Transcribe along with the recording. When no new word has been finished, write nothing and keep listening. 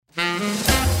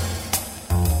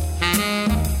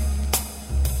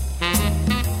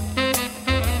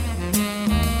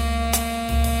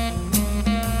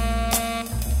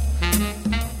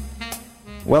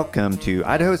Welcome to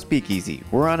Idaho Speakeasy.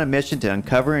 We're on a mission to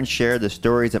uncover and share the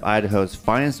stories of Idaho's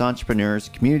finest entrepreneurs,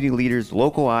 community leaders,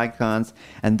 local icons,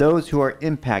 and those who are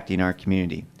impacting our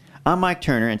community. I'm Mike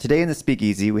Turner, and today in the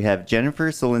Speakeasy we have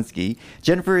Jennifer Solinsky.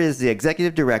 Jennifer is the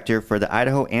Executive Director for the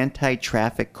Idaho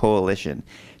Anti-Traffic Coalition.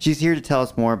 She's here to tell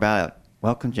us more about it.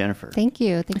 Welcome, Jennifer. Thank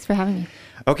you. Thanks for having me.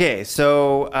 Okay,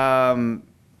 so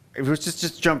let's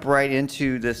just jump right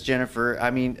into this, Jennifer. I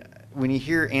mean, when you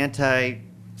hear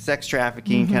anti-sex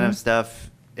trafficking kind of stuff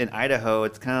in Idaho,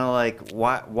 it's kind of like,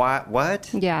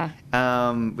 what? Yeah.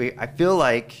 I feel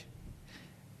like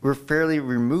we're fairly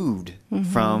removed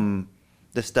from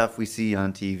the stuff we see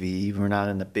on TV. We're not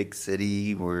in the big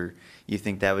city where you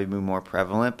think that would be more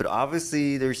prevalent, but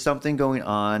obviously there's something going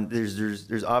on. There's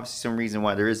obviously some reason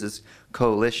why there is this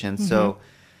coalition. So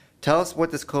tell us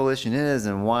what this coalition is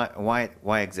and why it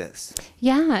exists.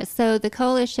 Yeah, so the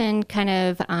coalition kind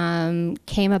of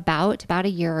came about a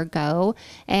year ago.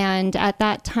 And at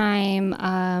that time,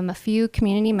 a few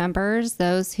community members,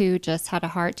 those who just had a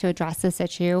heart to address this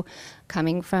issue,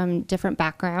 coming from different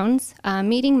backgrounds,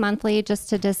 meeting monthly just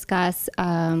to discuss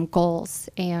goals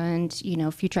and,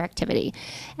 future activity.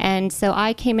 And so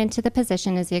I came into the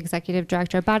position as the executive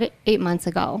director about 8 months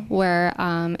ago, where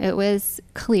it was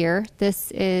clear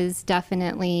this is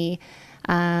definitely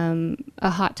a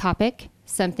hot topic,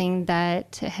 something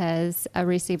that has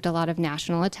received a lot of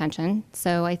national attention.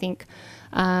 So I think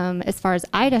as far as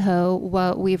Idaho,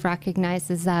 what we've recognized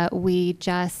is that we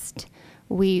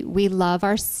love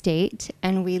our state,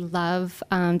 and we love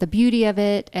the beauty of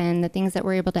it and the things that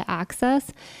we're able to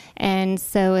access. And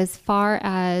so as far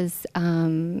as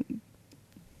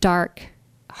dark,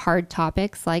 hard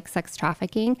topics like sex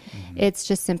trafficking, it's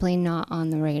just simply not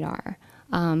on the radar.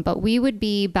 But we would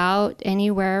be about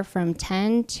anywhere from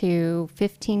 10 to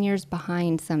 15 years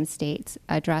behind some states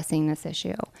addressing this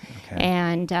issue. Okay.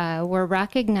 And we're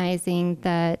recognizing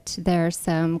that there's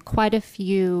quite a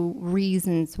few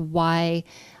reasons why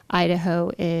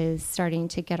Idaho is starting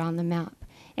to get on the map.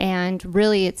 And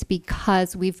really it's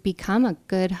because we've become a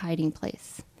good hiding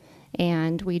place.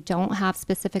 And we don't have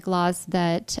specific laws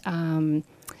that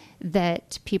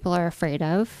people are afraid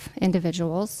of,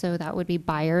 individuals. So that would be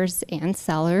buyers and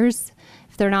sellers.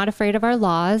 If they're not afraid of our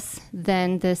laws,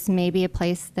 then this may be a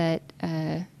place that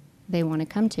they want to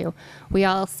come to. We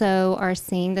also are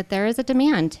seeing that there is a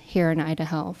demand here in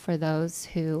Idaho for those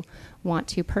who want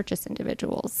to purchase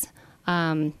individuals.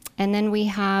 And then we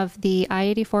have the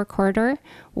I-84 corridor,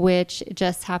 which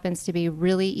just happens to be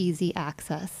really easy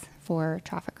access for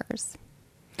traffickers.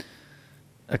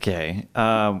 Okay.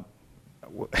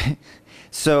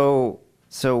 So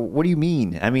what do you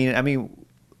mean? I mean,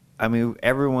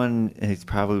 everyone who's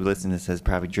probably listening to this has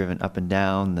probably driven up and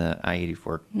down the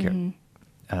I-84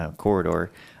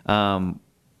 corridor.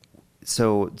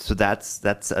 So that's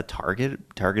a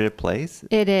targeted place?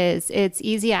 It is. It's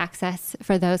easy access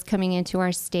for those coming into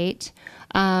our state.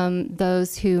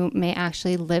 Those who may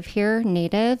actually live here,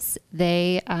 natives,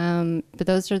 they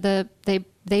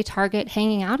target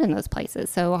hanging out in those places.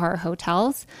 So our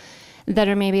hotels that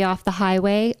are maybe off the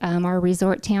highway, our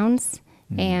resort towns,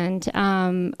 and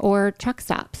or truck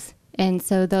stops. And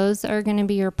so those are going to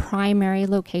be your primary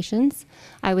locations.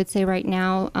 I would say right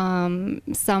now,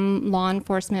 some law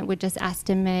enforcement would just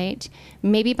estimate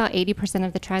maybe about 80%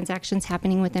 of the transactions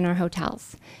happening within our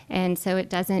hotels. And so it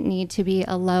doesn't need to be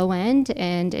a low end,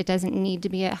 and it doesn't need to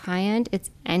be a high end.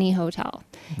 It's any hotel.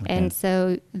 Okay. And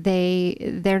so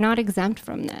they're not exempt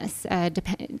from this,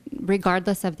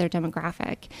 regardless of their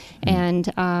demographic.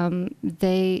 And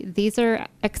these are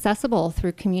accessible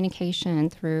through communication,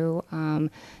 through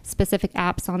specific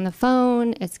apps on the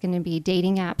phone. It's going to be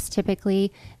dating apps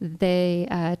typically.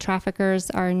 The traffickers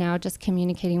are now just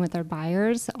communicating with their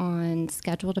buyers on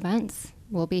scheduled events.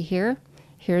 We'll be here.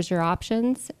 Here's your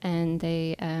options, and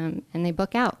they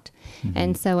book out.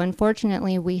 And so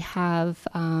unfortunately we have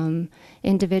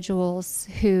individuals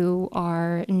who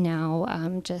are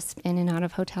now just in and out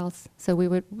of hotels. So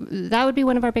that would be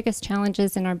one of our biggest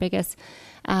challenges, and our biggest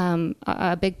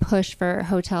a big push for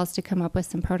hotels to come up with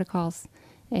some protocols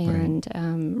and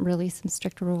really some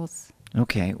strict rules.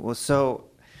 Okay. Well, so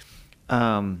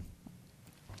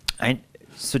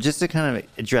just to kind of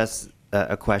address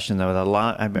a question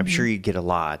though, I'm sure you get a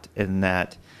lot, in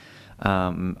that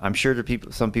I'm sure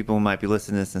some people might be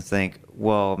listening to this and think,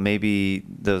 well, maybe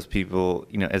those people,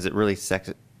 is it really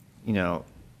sex,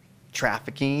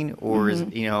 trafficking, or is,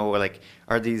 like,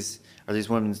 are these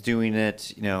women doing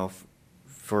it,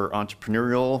 for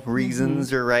entrepreneurial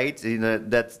reasons, or right? You know,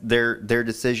 that's their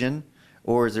decision,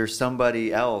 or is there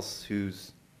somebody else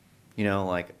who's, you know,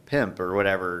 like a pimp or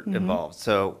whatever involved?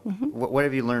 So, what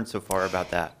have you learned so far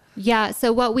about that? Yeah.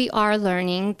 So what we are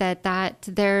learning that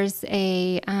there's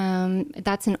a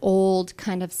that's an old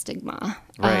kind of stigma,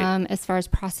 Right. as far as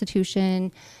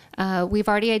prostitution. We've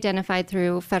already identified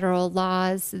through federal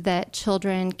laws that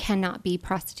children cannot be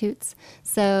prostitutes.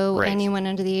 So Right. anyone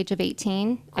under the age of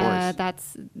 18, course.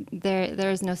 that's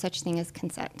there is no such thing as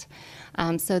consent.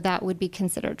 So that would be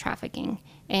considered trafficking.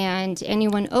 And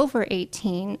anyone over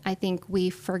 18, I think we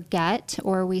forget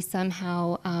or we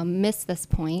somehow miss this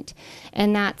point,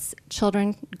 and that's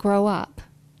children grow up.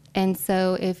 And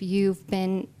so if you've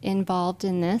been involved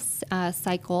in this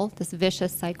cycle, this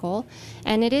vicious cycle,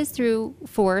 and it is through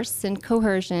force and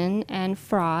coercion and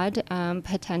fraud,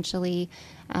 potentially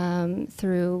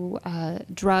through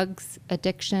drugs,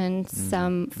 addiction,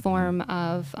 some form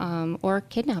of, or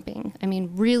kidnapping. I mean,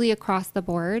 really across the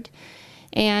board.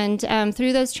 And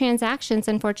through those transactions,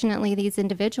 unfortunately, these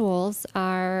individuals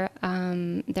are,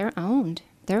 they're owned.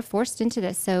 They're forced into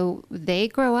this. So they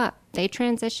grow up, they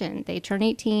transition, they turn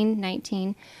 18,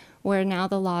 19, where now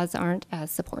the laws aren't as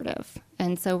supportive.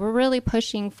 And so we're really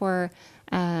pushing for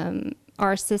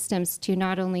our systems to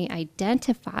not only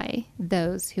identify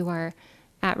those who are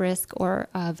at risk or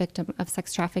a victim of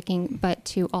sex trafficking, but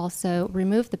to also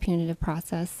remove the punitive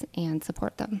process and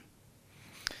support them.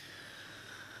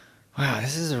 Wow,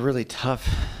 this is a really tough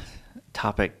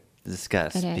topic to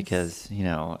discuss It is. because, you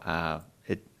know,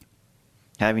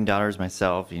 having daughters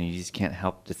myself, you know, you just can't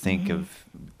help to think of,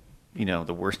 you know,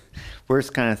 the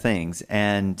worst kind of things,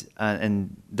 and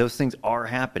those things are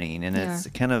happening, and it's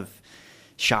kind of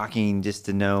shocking just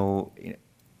to know,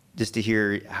 just to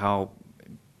hear how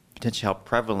potentially how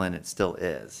prevalent it still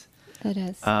is. It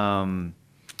is.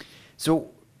 So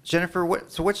Jennifer,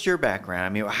 what's your background? I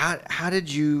mean, how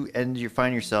did you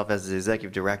find yourself as the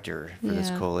executive director for this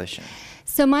coalition?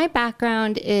 So my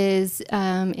background is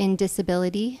in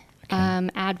disability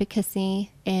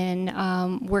advocacy, in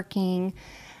working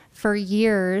for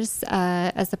years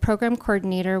as the program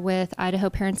coordinator with Idaho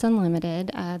Parents Unlimited,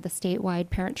 the statewide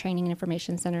parent training and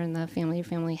information center and the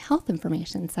family health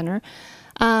information center.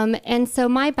 And so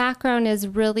my background is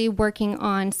really working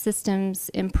on systems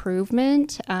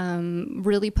improvement,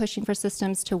 really pushing for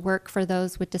systems to work for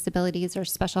those with disabilities or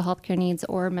special healthcare needs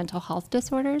or mental health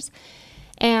disorders.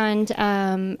 And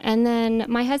then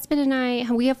my husband and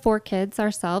I, we have 4 kids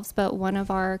ourselves, but one of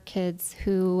our kids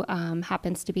who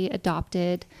happens to be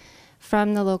adopted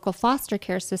from the local foster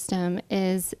care system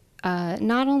is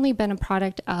not only been a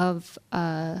product of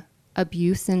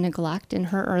abuse and neglect in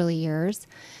her early years,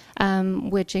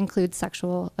 which includes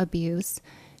sexual abuse.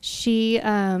 She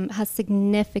has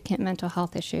significant mental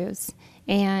health issues.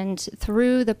 And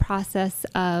through the process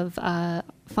of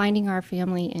finding our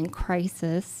family in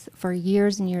crisis for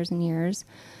years and years and years,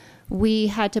 we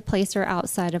had to place her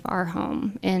outside of our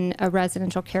home in a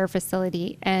residential care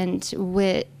facility. And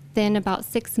within about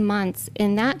 6 months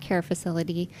in that care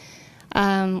facility,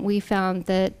 we found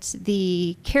that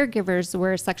the caregivers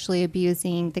were sexually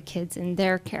abusing the kids in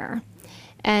their care.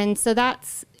 And so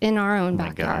that's in our own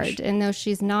backyard. And though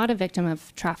she's not a victim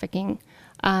of trafficking,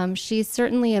 she's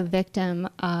certainly a victim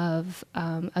of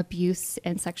abuse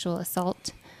and sexual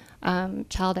assault,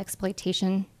 child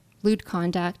exploitation, lewd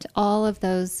conduct, all of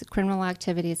those criminal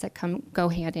activities that go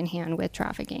hand in hand with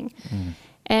trafficking.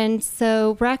 And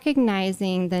so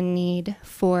recognizing the need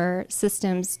for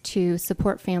systems to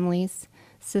support families,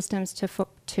 systems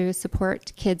to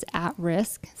support kids at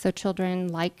risk, so children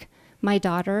like my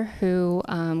daughter who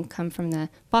come from the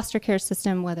foster care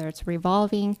system, whether it's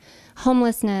revolving,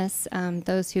 homelessness,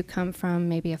 those who come from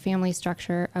maybe a family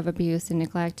structure of abuse and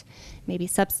neglect, maybe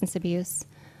substance abuse.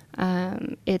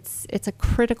 It's a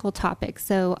critical topic.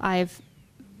 So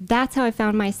that's how I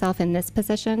found myself in this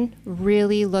position,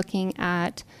 really looking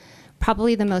at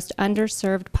probably the most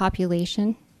underserved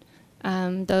population,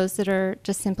 those that are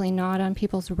just simply not on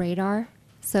people's radar.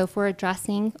 So if we're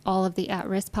addressing all of the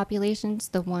at-risk populations,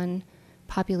 the one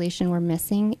population we're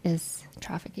missing is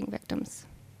trafficking victims.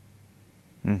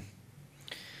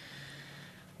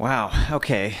 Wow.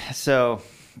 Okay. So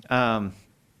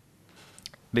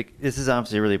this is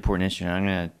obviously a really important issue, and I'm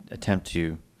going to attempt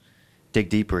to dig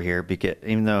deeper here, because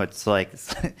even though it's like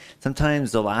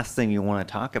sometimes the last thing you want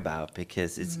to talk about,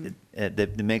 because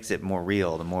it makes it more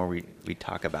real the more we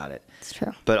talk about it. It's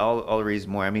true. But all the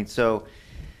reason more. I mean, so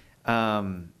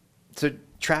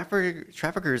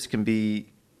traffickers can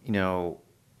be, you know,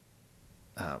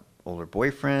 older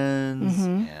boyfriends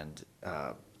and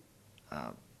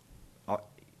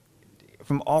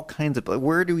from all kinds of.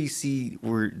 Where do we see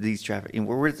where these traffic?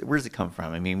 Where does it come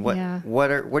from? I mean, what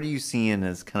are you seeing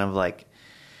as kind of like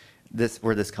this?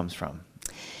 Where this comes from?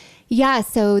 Yeah,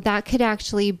 so that could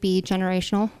actually be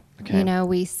generational. Okay. You know,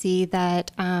 we see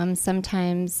that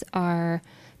sometimes our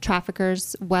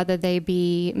traffickers, whether they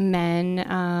be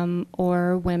men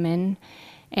or women,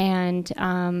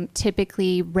 and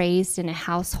typically raised in a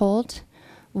household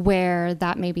where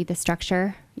that may be the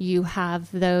structure. You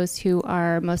have those who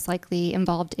are most likely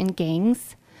involved in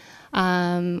gangs.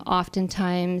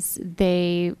 Oftentimes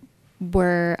they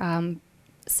were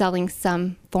selling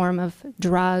some form of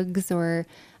drugs or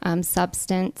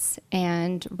substance,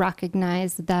 and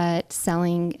recognize that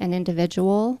selling an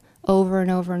individual over and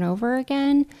over and over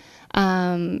again,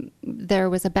 there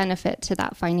was a benefit to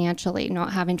that financially,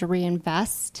 not having to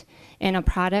reinvest in a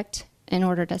product in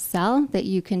order to sell, that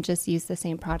you can just use the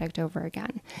same product over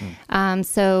again.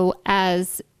 So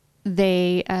as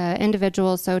they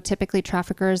individuals, so typically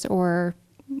traffickers or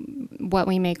what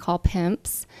we may call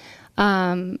pimps,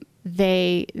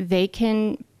 they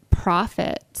can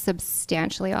profit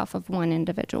substantially off of one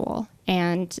individual.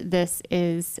 And this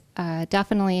is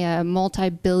definitely a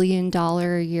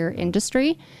multi-billion-dollar a year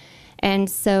industry. And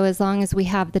so as long as we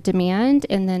have the demand,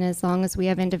 and then as long as we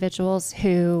have individuals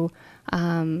who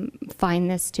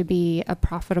find this to be a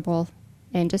profitable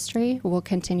industry, we'll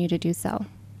continue to do so.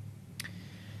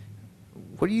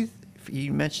 What do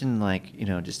you mentioned, like, you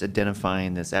know, just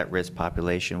identifying this at-risk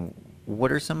population.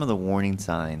 What are some of the warning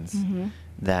signs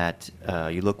that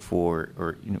you look for,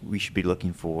 or we should be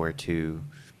looking for to,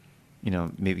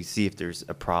 maybe see if there's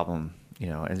a problem?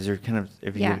 Is there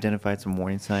have you identified some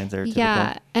warning signs that are typical?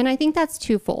 Yeah, and I think that's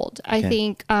twofold. Okay. I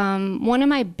think one of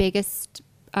my biggest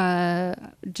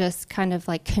just kind of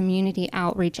like community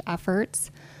outreach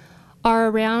efforts are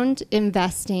around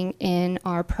investing in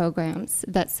our programs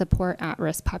that support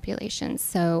at-risk populations.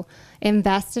 So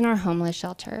invest in our homeless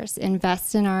shelters,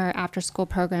 invest in our after-school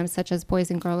programs such as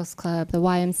Boys and Girls Club, the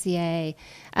YMCA,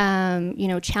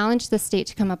 challenge the state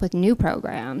to come up with new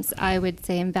programs. I would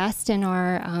say invest in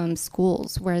our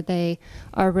schools where they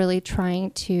are really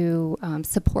trying to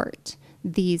support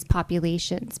these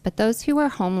populations. But those who are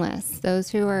homeless, those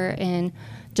who are in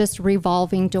just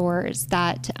revolving doors,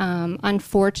 that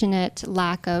unfortunate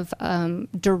lack of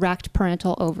direct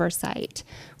parental oversight,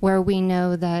 where we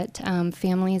know that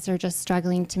families are just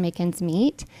struggling to make ends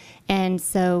meet. And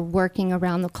so working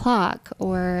around the clock,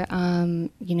 or,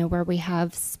 where we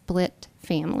have split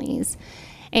families.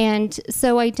 And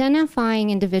so identifying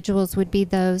individuals would be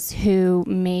those who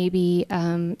maybe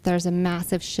there's a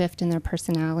massive shift in their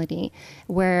personality,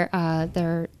 where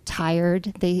they're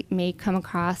tired. They may come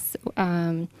across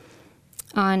on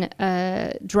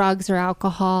drugs or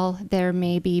alcohol. There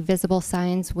may be visible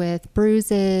signs with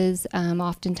bruises.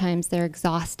 Oftentimes they're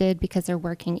exhausted because they're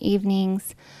working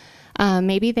evenings.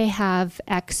 Maybe they have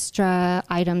extra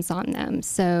items on them.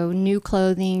 So new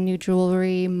clothing, new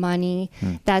jewelry, money.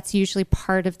 That's usually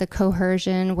part of the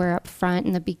coercion, where up front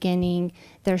in the beginning,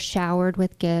 they're showered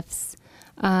with gifts.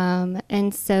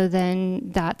 And so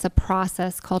then that's a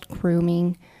process called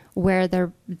grooming, where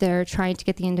they're trying to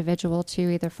get the individual to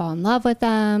either fall in love with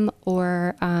them,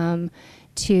 or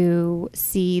to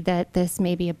see that this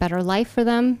may be a better life for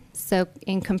them. So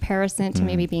in comparison to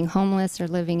maybe being homeless or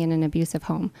living in an abusive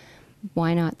home,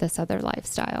 why not this other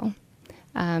lifestyle?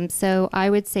 So I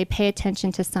would say pay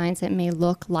attention to signs that may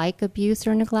look like abuse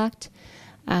or neglect.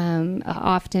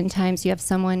 Oftentimes you have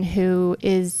someone who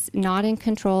is not in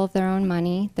control of their own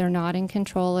money. They're not in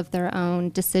control of their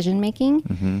own decision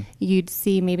making. You'd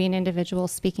see maybe an individual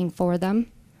speaking for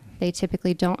them. They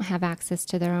typically don't have access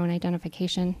to their own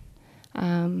identification.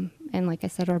 And like I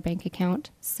said, or bank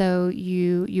account. So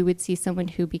you would see someone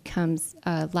who becomes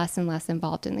less and less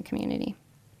involved in the community.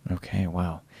 Okay,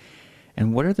 wow.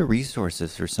 And what are the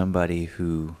resources for somebody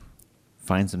who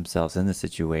finds themselves in this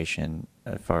situation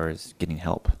as far as getting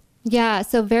help? Yeah,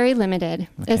 so very limited,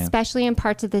 especially in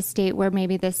parts of the state where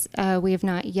maybe this we have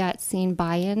not yet seen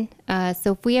buy-in.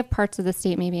 So if we have parts of the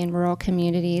state, maybe in rural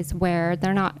communities, where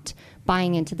they're not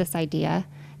buying into this idea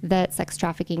that sex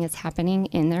trafficking is happening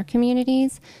in their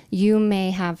communities, you may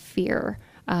have fear.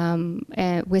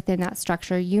 Within that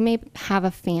structure, you may have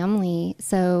a family.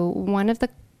 So one of the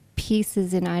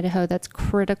pieces in Idaho that's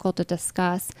critical to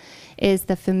discuss is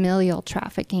the familial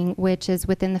trafficking, which is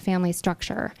within the family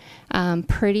structure.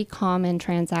 Pretty common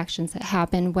transactions that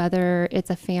happen, whether it's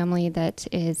a family that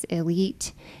is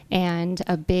elite and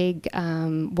a big,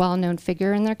 well-known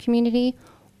figure in their community,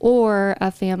 or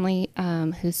a family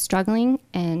who's struggling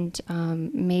and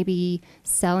maybe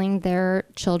selling their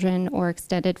children or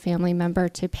extended family member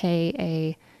to pay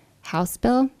a house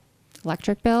bill,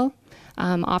 electric bill,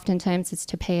 Oftentimes it's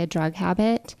to pay a drug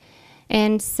habit.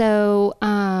 And so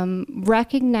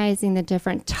recognizing the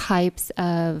different types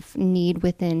of need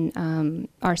within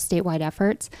our statewide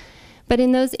efforts. But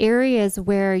in those areas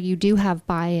where you do have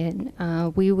buy-in,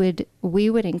 we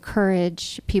would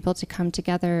encourage people to come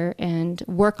together and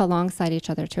work alongside each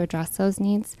other to address those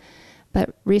needs.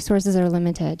 But resources are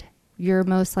limited. You're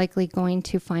most likely going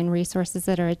to find resources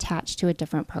that are attached to a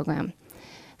different program.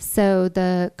 So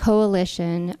the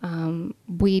coalition,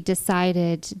 we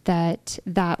decided that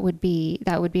would be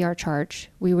our charge.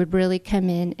 We would really come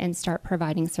in and start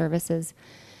providing services,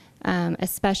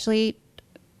 especially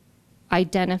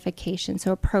identification,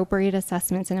 so appropriate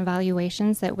assessments and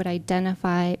evaluations that would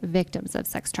identify victims of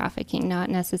sex trafficking, not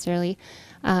necessarily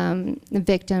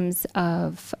victims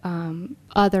of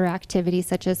other activities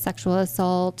such as sexual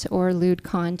assault or lewd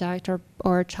conduct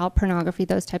or child pornography.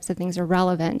 Those types of things are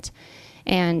relevant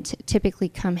and typically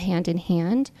come hand in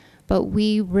hand. But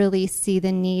we really see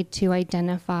the need to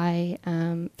identify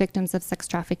victims of sex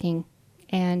trafficking.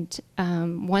 And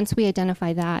once we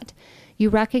identify that, you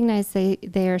recognize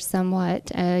they are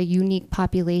somewhat a unique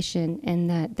population in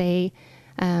that the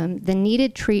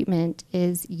needed treatment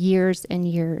is years and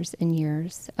years and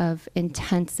years of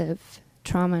intensive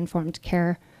trauma-informed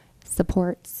care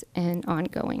supports and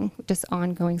ongoing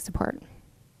support.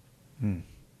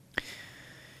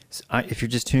 So if you're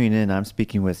just tuning in, I'm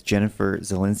speaking with Jennifer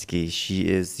Zielinski. She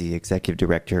is the executive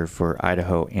director for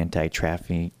Idaho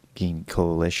Anti-Trafficking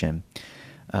Coalition.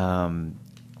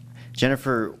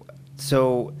 Jennifer,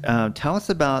 so tell us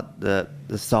about the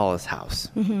Solace House.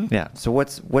 Mm-hmm. Yeah. So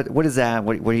what is that?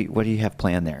 What do you have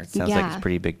planned there? It sounds like it's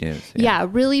pretty big news. Yeah,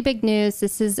 really big news.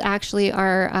 This is actually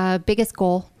our biggest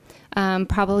goal.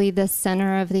 Probably the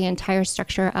center of the entire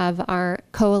structure of our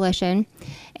coalition.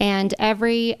 And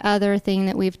every other thing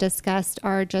that we've discussed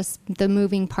are just the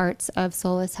moving parts of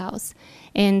Solace House.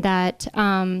 In that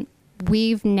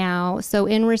we've now, so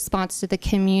in response to the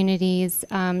community's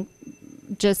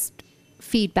just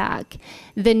feedback,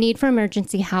 the need for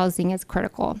emergency housing is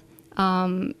critical.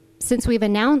 Since we've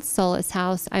announced Solace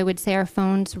House, I would say our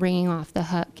phone's ringing off the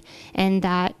hook, and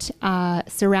that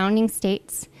surrounding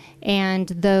states and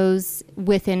those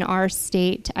within our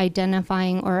state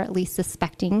identifying or at least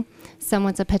suspecting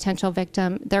someone's a potential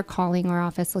victim, they're calling our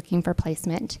office looking for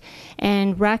placement.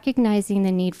 And recognizing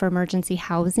the need for emergency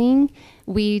housing,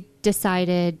 we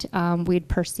decided we'd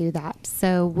pursue that.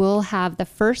 So we'll have the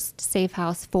first safe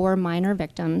house for minor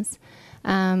victims.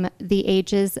 The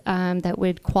ages that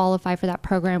would qualify for that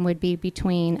program would be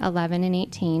between 11 and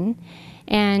 18.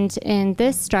 And in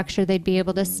this structure, they'd be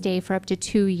able to stay for up to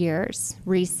 2 years,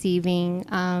 receiving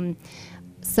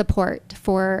support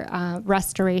for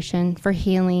restoration, for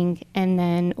healing, and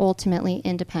then ultimately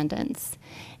independence.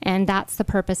 And that's the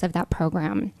purpose of that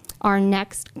program. Our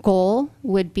next goal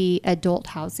would be adult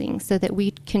housing so that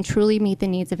we can truly meet the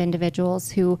needs of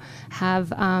individuals who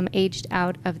have aged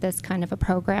out of this kind of a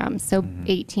program, so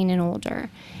 18 and older.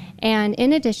 And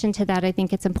in addition to that, I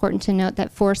think it's important to note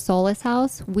that for Solace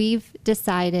House, we've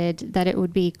decided that it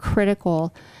would be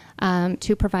critical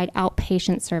to provide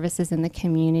outpatient services in the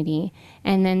community.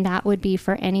 And then that would be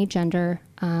for any gender,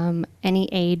 any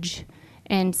age.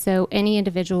 And so any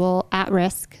individual at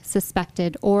risk,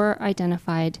 suspected or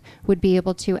identified, would be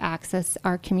able to access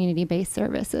our community-based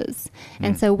services.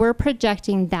 And so we're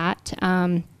projecting that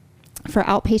for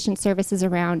outpatient services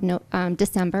around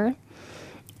December.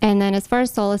 And then as far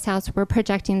as Solace House, we're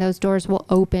projecting those doors will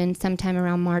open sometime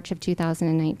around March of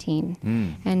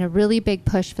 2019. And a really big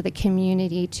push for the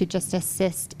community to just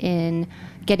assist in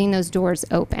getting those doors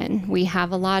open. We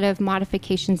have a lot of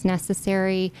modifications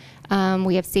necessary.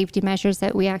 We have safety measures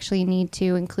that we actually need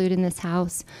to include in this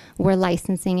house. We're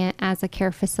licensing it as a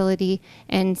care facility.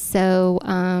 And so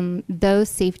those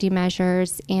safety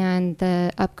measures and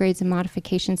the upgrades and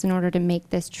modifications in order to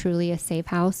make this truly a safe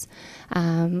house,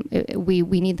 we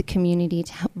need the community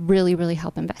to really, really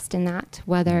help invest in that,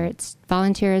 whether it's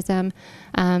volunteerism,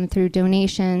 through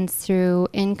donations, through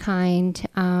in-kind,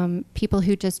 people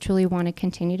who just truly want to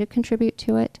continue to contribute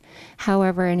to it,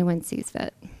 however anyone sees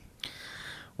fit.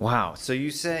 Wow. So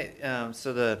you say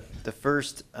so the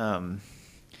first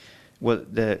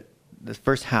the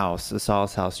first house, the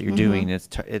Solace House that you're doing,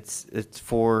 it's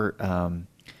for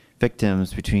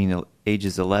victims between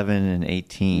ages 11 and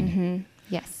 18.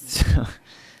 Yes. So,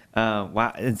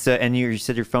 wow. And you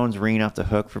said your phone's ringing off the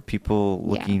hook for people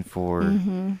looking for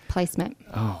placement.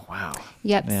 Oh, wow.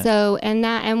 Yep. Yeah. So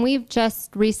and we've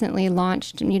just recently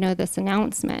launched, this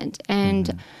announcement,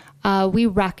 and we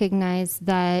recognize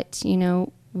that,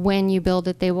 when you build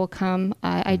it, they will come.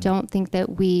 I don't think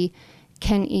that we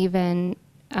can even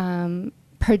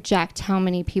project how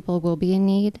many people will be in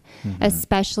need,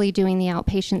 especially doing the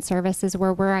outpatient services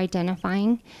where we're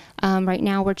identifying. Right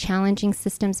now, we're challenging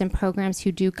systems and programs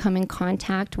who do come in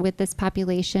contact with this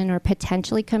population or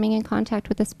potentially coming in contact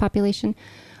with this population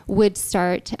would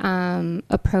start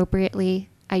appropriately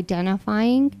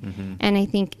identifying. And I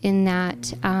think in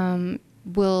that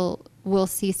we'll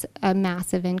see a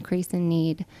massive increase in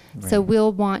need. Right. So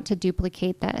we'll want to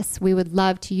duplicate this. We would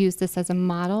love to use this as a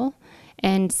model.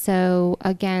 And so,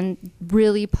 again,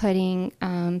 really putting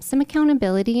some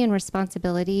accountability and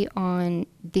responsibility on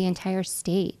the entire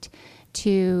state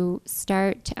to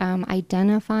start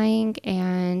identifying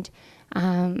and,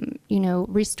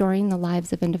 restoring the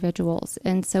lives of individuals.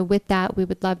 And so with that, we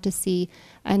would love to see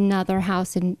another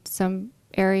house in some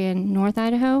area in North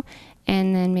Idaho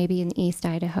and then maybe in East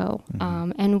Idaho.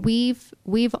 And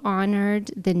we've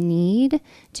honored the need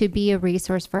to be a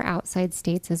resource for outside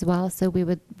states as well. So we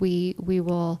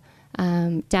will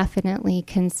definitely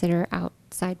consider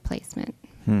outside placement.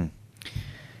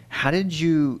 How did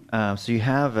you, so you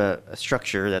have a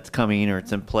structure that's coming or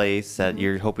it's in place that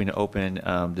you're hoping to open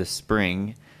this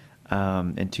spring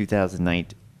in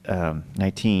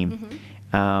 2019.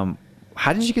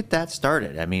 How did you get that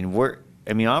started? I mean,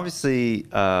 obviously,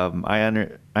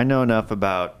 I know enough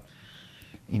about,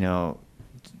 you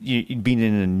being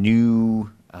in a new,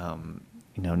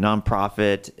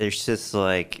 nonprofit. It's just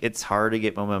like it's hard to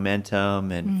get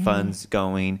momentum and funds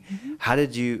going. How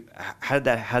did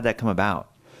that come about?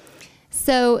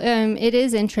 So it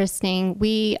is interesting.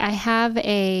 I have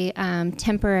a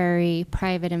temporary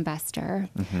private investor,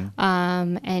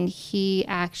 and he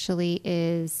actually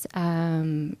is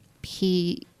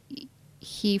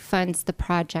he funds the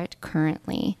project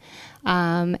currently.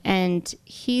 And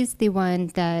he's the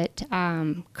one that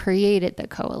created the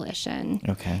coalition.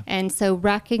 Okay. And so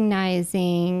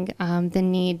recognizing the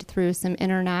need through some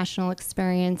international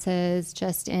experiences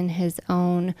just in his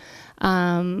own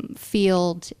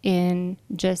field in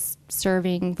just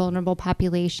serving vulnerable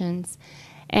populations.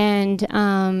 And,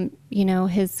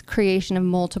 his creation of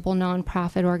multiple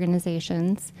nonprofit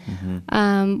organizations,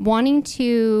 wanting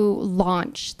to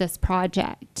launch this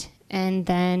project. And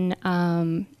then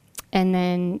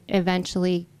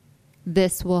eventually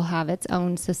this will have its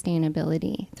own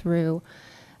sustainability through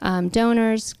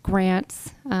donors, grants,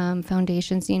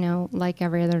 foundations, like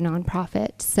every other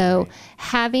nonprofit. So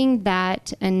having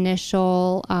that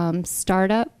initial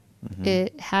startup,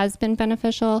 it has been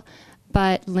beneficial,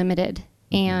 but limited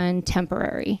and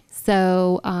temporary.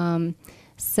 So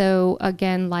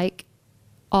again, like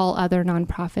all other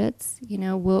nonprofits,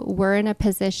 we're in a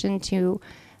position to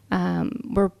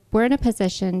we're in a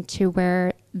position to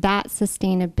where that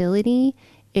sustainability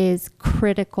is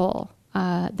critical,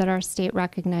 that our state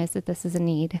recognizes that this is a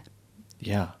need.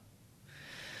 Yeah.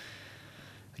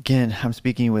 Again, I'm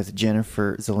speaking with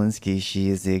Jennifer Zielinski. She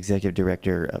is the executive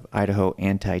director of Idaho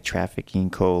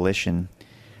Anti-Trafficking Coalition.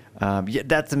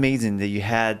 That's amazing that you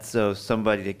had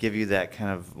somebody to give you that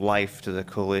kind of life to the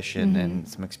coalition and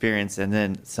some experience, and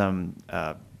then some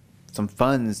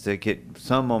funds to get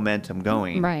some momentum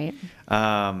going. Right.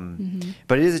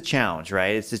 But it is a challenge,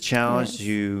 right? It's a challenge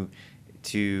to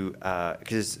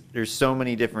because there's so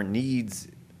many different needs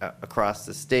across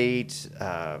the state,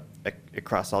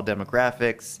 across all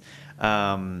demographics,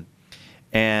 but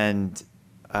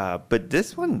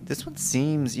this one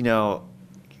seems,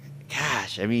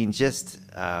 gosh, I mean, just,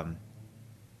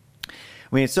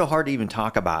 it's so hard to even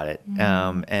talk about it.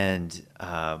 And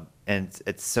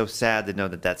it's so sad to know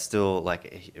that that's still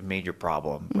like a major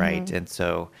problem. Right. And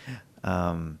so,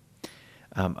 I'm,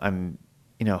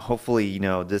 hopefully,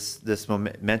 this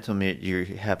momentum you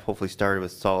have hopefully started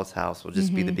with Solace House will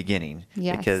just be the beginning.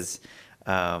 Yes. Because,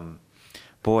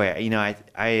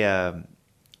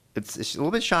 it's a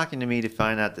little bit shocking to me to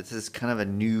find out that this is kind of a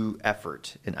new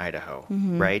effort in Idaho,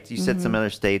 right? You said some other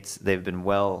states, they've been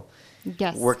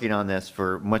working on this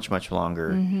for much, much longer.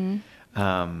 And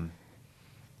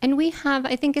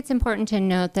I think it's important to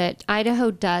note that Idaho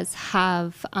does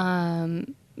have,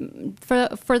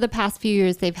 for the past few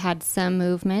years, they've had some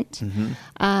movement.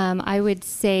 I would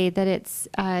say that it's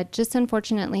just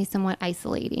unfortunately somewhat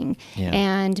isolating,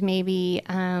 and maybe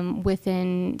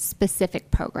within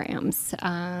specific programs.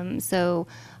 So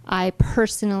I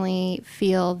personally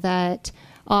feel that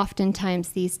oftentimes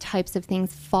these types of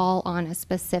things fall on a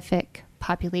specific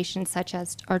population, such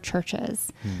as our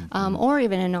churches, or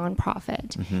even a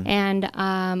nonprofit. And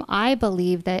I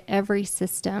believe that every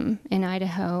system in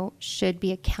Idaho should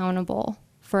be accountable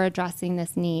for addressing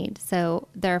this need. So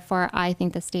therefore, I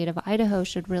think the state of Idaho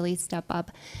should really step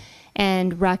up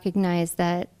and recognize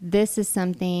that this is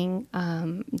something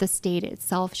the state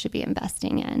itself should be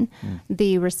investing in.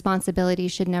 The responsibility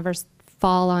should never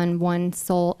fall on one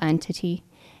sole entity.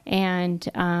 And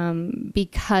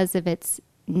because of its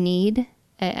need,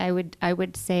 I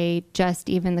would say just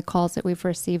even the calls that we've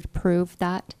received prove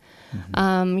that.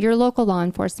 Your local law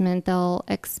enforcement, they'll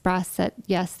express that,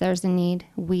 yes, there's a need.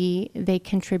 They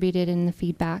contributed in the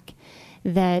feedback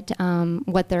that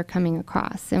what they're coming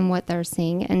across and what they're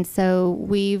seeing. And so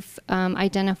we've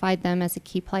identified them as a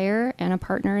key player and a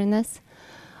partner in this.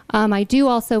 I do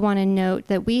also want to note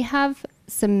that we have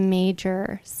some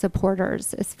major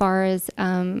supporters as far as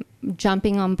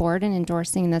jumping on board and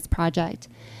endorsing this project.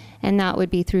 And that would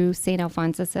be through St.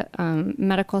 Alphonsus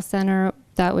Medical Center.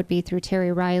 That would be through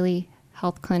Terry Riley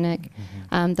Health Clinic.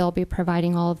 They'll be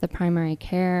providing all of the primary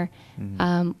care.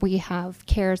 We have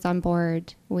CARES on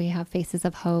board. We have Faces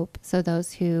of Hope. So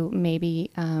those who maybe,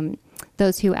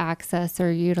 those who access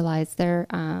or utilize their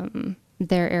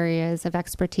areas of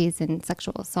expertise in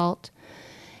sexual assault.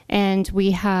 And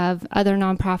we have other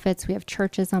nonprofits. We have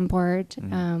churches on board.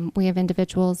 We have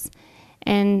individuals.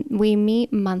 And we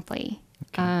meet monthly.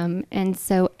 And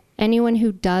so anyone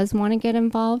who does want to get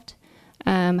involved,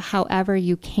 however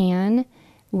you can,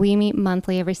 we meet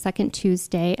monthly every second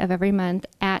Tuesday of every month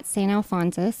at St.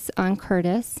 Alphonsus on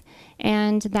Curtis.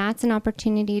 And that's an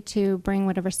opportunity to bring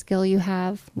whatever skill you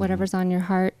have, whatever's on your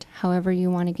heart, however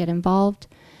you want to get involved.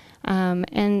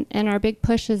 And our big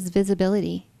push is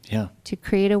visibility. Yeah. To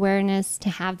create awareness, to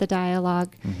have the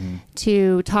dialogue,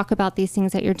 to talk about these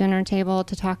things at your dinner table,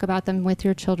 to talk about them with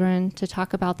your children, to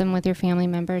talk about them with your family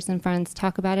members and friends,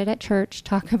 talk about it at church,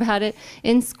 talk about it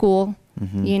in school.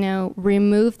 You know,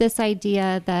 remove this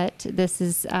idea that this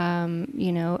is,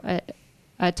 you know,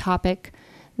 a topic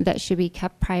that should be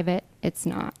kept private. It's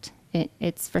not.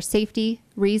 It's for safety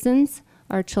reasons.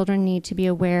 Our children need to be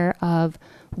aware of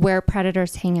where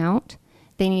predators hang out.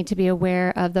 They need to be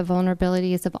aware of the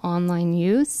vulnerabilities of online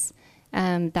use.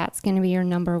 That's going to be your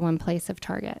number one place of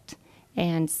target.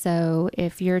 And so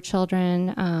if your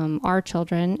children, our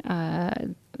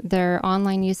children, their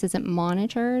online use isn't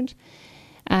monitored,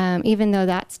 even though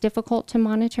that's difficult to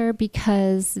monitor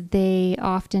because they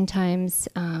oftentimes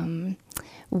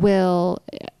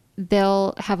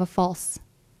they'll have a false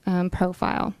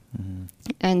profile.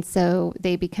 And so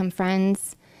they become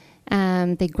friends.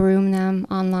 They groom them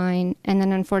online, and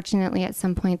then unfortunately at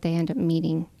some point they end up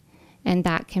meeting, and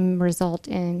that can result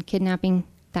in kidnapping.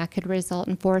 That could result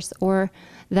in force, or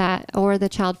the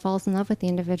child falls in love with the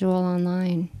individual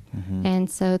online. And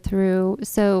so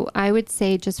I would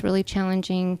say just really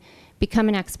challenging, become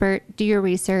an expert, do your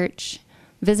research,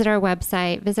 visit our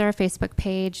website, visit our Facebook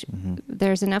page.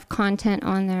 There's enough content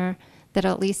on there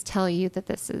that'll at least tell you that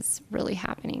this is really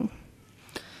happening.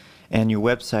 And your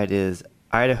website is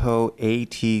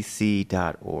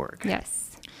idahoatc.org.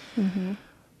 Yes.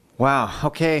 Wow.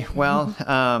 Okay. Well,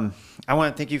 I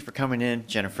want to thank you for coming in,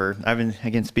 Jennifer. I've been,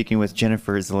 again, speaking with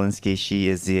Jennifer Zielinski. She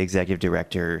is the executive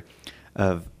director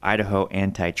of Idaho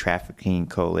Anti-Trafficking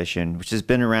Coalition, which has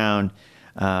been around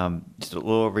just a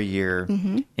little over a year.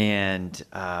 And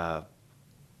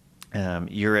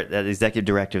you're the executive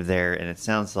director there, and it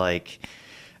sounds like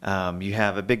you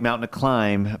have a big mountain to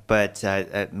climb, but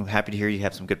I'm happy to hear you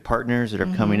have some good partners that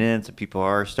are coming in. So people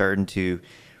are starting to,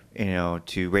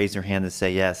 to raise their hand to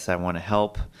say, yes, I want to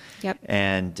help. Yep.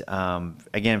 And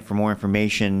again, for more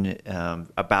information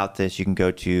about this, you can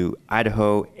go to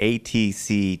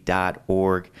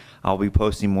idahoatc.org. I'll be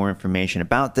posting more information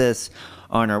about this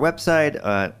on our website,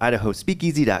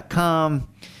 idahospeakeasy.com.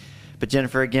 But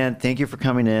Jennifer, again, thank you for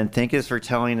coming in. Thank you for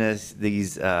telling us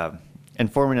these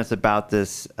informing us about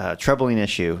this troubling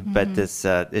issue, but this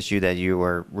issue that you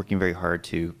are working very hard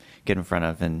to get in front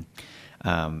of, and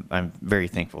I'm very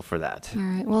thankful for that. All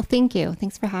right. Well, thank you.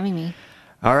 Thanks for having me.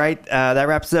 All right. That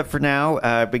wraps it up for now.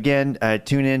 Again,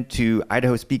 tune in to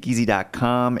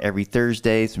idahospeakeasy.com every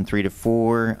Thursdays from 3 to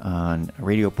 4 on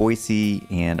Radio Boise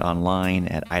and online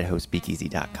at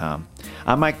idahospeakeasy.com.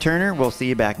 I'm Mike Turner. We'll see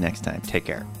you back next time. Take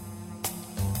care.